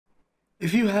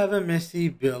If you have a messy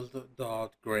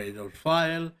build.gradle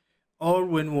file, or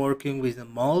when working with a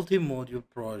multi-module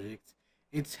project,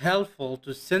 it's helpful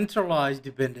to centralize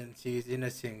dependencies in a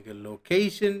single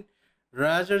location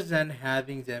rather than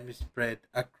having them spread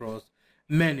across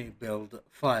many build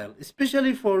files,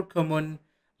 especially for common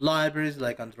libraries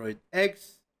like Android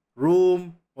X,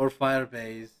 Room, or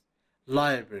Firebase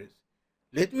libraries.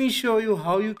 Let me show you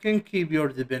how you can keep your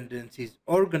dependencies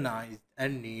organized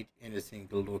and neat in a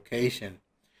single location.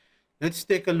 Let's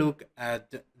take a look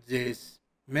at this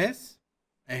mess.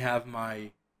 I have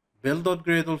my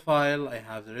build.gradle file. I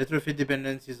have the retrofit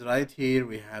dependencies right here.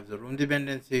 We have the room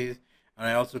dependencies, and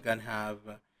I also can have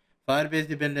Firebase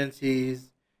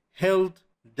dependencies, health,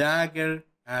 dagger,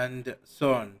 and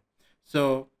so on.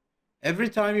 So every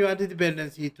time you add a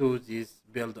dependency to this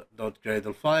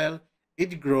build.gradle file,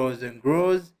 it grows and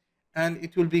grows, and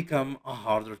it will become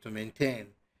harder to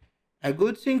maintain. A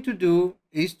good thing to do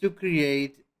is to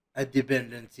create a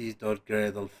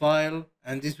dependencies.gradle file,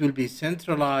 and this will be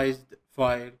centralized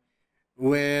file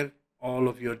where all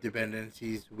of your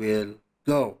dependencies will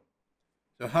go.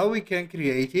 So how we can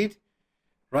create it?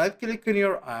 Right click on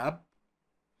your app,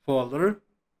 folder,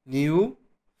 new,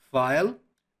 file,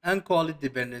 and call it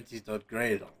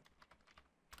dependencies.gradle.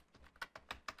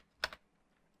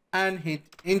 And hit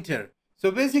enter.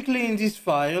 So basically in this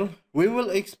file, we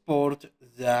will export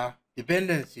the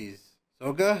dependencies.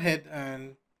 So go ahead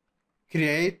and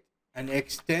create an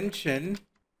extension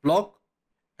block,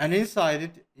 and inside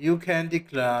it you can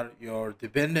declare your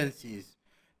dependencies.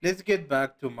 Let's get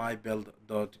back to my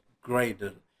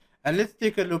build.gradle and let's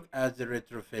take a look at the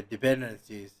retrofit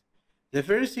dependencies. The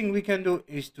first thing we can do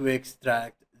is to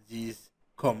extract this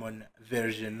common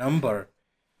version number.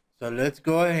 So let's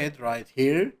go ahead right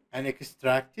here and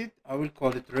extract it. I will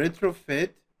call it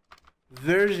retrofit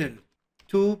version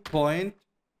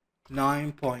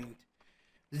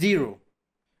 2.9.0.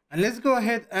 And let's go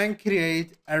ahead and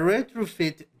create a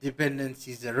retrofit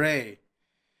dependencies array.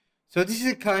 So this is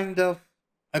a kind of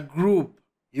a group.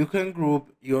 You can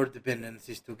group your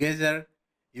dependencies together.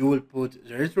 You will put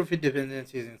the retrofit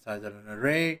dependencies inside an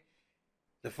array,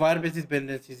 the Firebase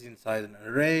dependencies inside an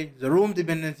array, the room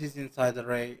dependencies inside an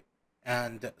array,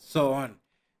 and so on.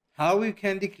 How we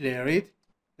can declare it?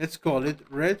 Let's call it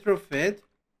retrofit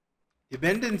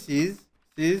dependencies,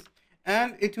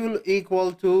 and it will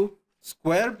equal to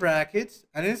square brackets,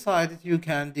 and inside it you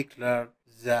can declare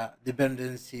the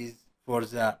dependencies for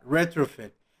the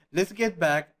retrofit. Let's get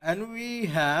back, and we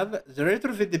have the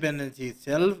retrofit dependency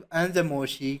itself and the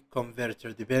Moshi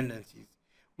converter dependencies.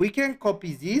 We can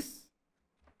copy this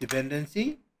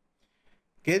dependency,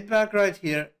 get back right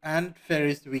here, and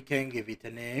first we can give it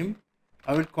a name.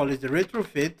 I will call it the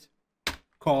retrofit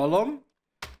column,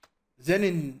 then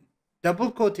in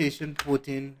double quotation put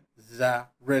in the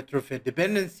retrofit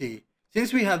dependency.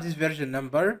 Since we have this version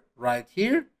number right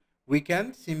here, we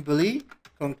can simply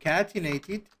concatenate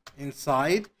it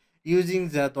inside using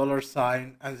the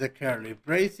 $ and the curly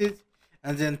braces,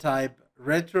 and then type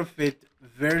retrofit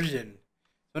version.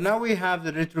 So now we have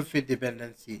the retrofit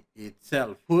dependency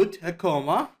itself. Put a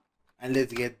comma, and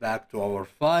let's get back to our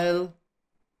file.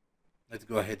 Let's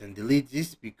go ahead and delete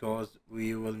this because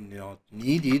we will not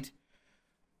need it.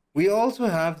 We also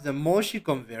have the Moshi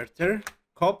converter.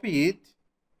 Copy it,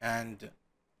 and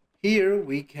here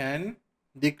we can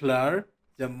declare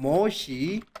the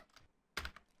Moshi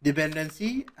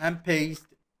dependency and paste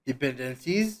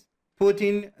dependencies, put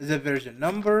in the version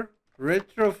number,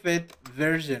 retrofit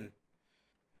version.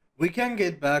 We can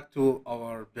get back to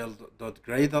our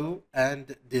build.gradle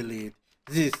and delete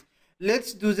this.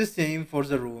 Let's do the same for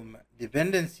the room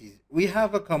dependencies. We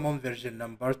have a common version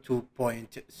number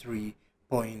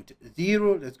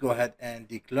 2.3.0. Let's go ahead and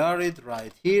declare it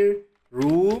right here,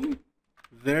 room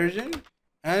version,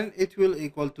 and it will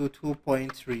equal to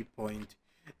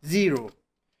 2.3.0.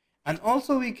 And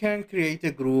also we can create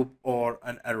a group or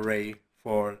an array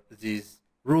for these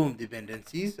room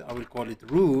dependencies. I will call it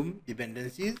room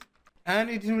dependencies, and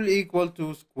it will equal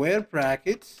to square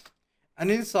brackets,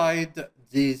 and inside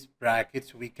these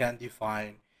brackets we can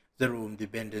define the room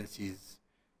dependencies.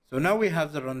 So now we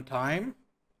have the runtime.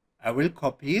 I will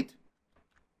copy it,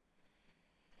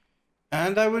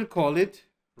 and I will call it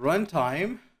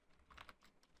runtime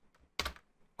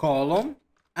column,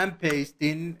 and paste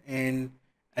in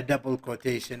a double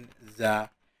quotation the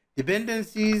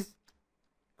dependencies,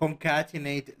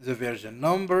 concatenate the version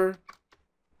number,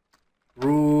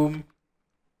 room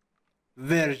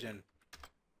version,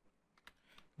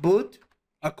 put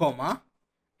a comma,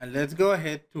 and let's go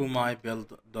ahead to my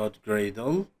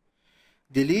build.gradle,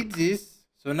 delete this.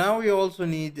 So now we also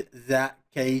need the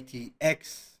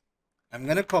KTX I'm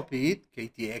gonna copy it,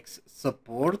 KTX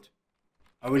support.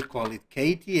 I will call it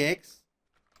KTX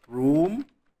room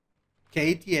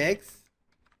KTX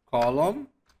column,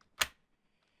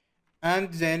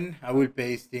 and then I will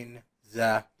paste in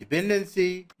the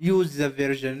dependency, use the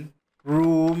version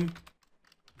room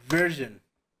version,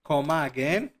 comma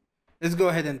again. Let's go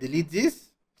ahead and delete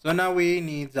this. So now we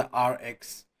need the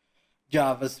RX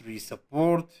Java 3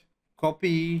 support.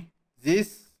 Copy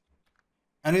this,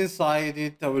 and inside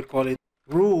it I will call it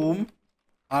room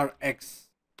RX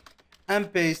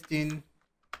and paste in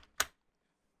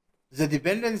the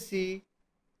dependency,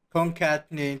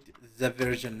 concatenate the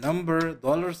version number,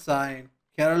 $,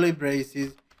 curly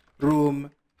braces, room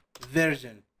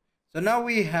version. So now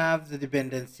we have the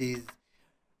dependencies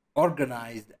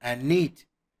organized and neat.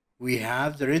 We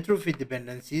have the retrofit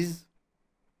dependencies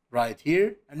right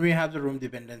here, and we have the room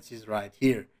dependencies right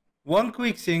here. One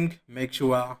quick thing, make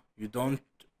sure you don't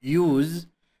use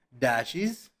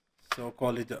dashes. So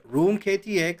call it room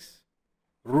KTX,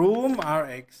 room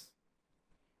RX,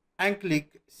 and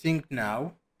click sync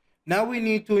now. Now we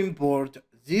need to import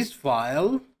this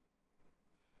file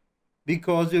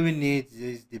because we will need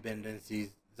these dependencies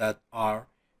that are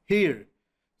here.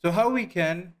 So how we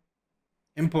can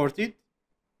import it?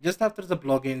 Just after the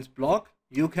plugins block,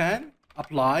 you can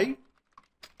apply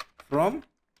from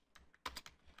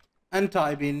and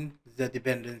type in the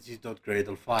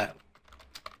dependencies.gradle file.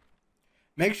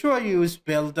 Make sure you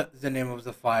spelled the name of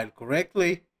the file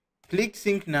correctly. Click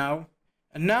sync now.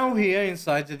 And now here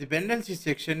inside the dependency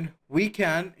section, we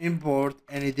can import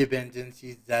any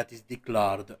dependencies that is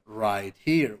declared right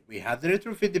here. We have the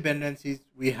retrofit dependencies,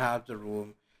 we have the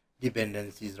room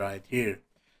dependencies right here.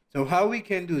 So how we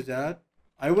can do that?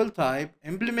 I will type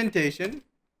implementation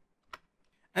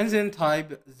and then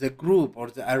type the group or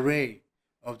the array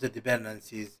of the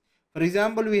dependencies. For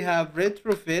example, we have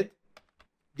retrofit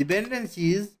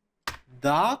dependencies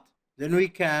dot, then we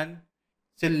can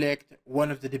select one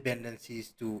of the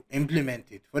dependencies to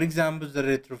implement it. For example, the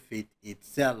retrofit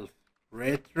itself,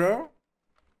 retrofit.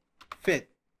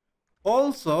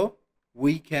 Also,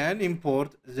 we can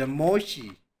import the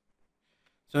Moshi.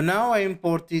 So now I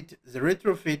imported the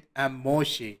retrofit and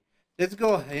Moshi. Let's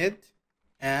go ahead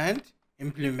and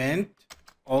implement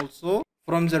also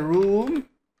from the room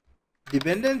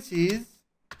dependencies.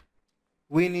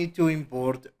 We need to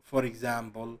import, for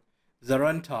example, the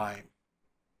runtime.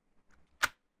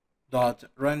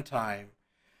 Runtime.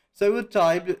 So we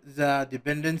type the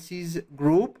dependencies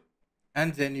group,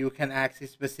 and then you can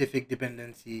access specific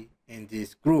dependency in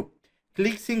this group.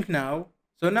 Click sync now.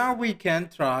 So now we can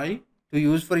try to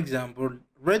use, for example,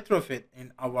 retrofit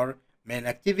in our main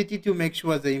activity to make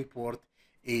sure the import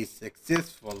is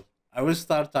successful. I will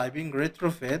start typing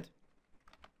retrofit,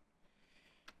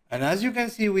 and as you can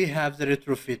see, we have the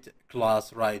retrofit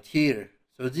class right here.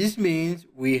 So this means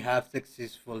we have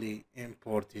successfully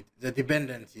imported the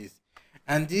dependencies,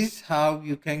 and this is how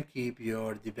you can keep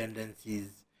your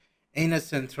dependencies in a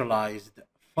centralized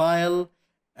file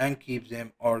and keep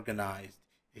them organized.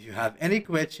 If you have any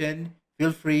question,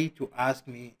 feel free to ask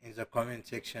me in the comment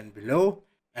section below.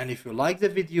 And if you like the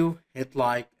video, hit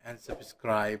like and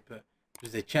subscribe to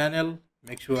the channel.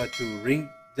 Make sure to ring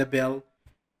the bell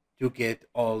to get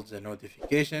all the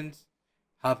notifications.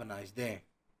 Have a nice day.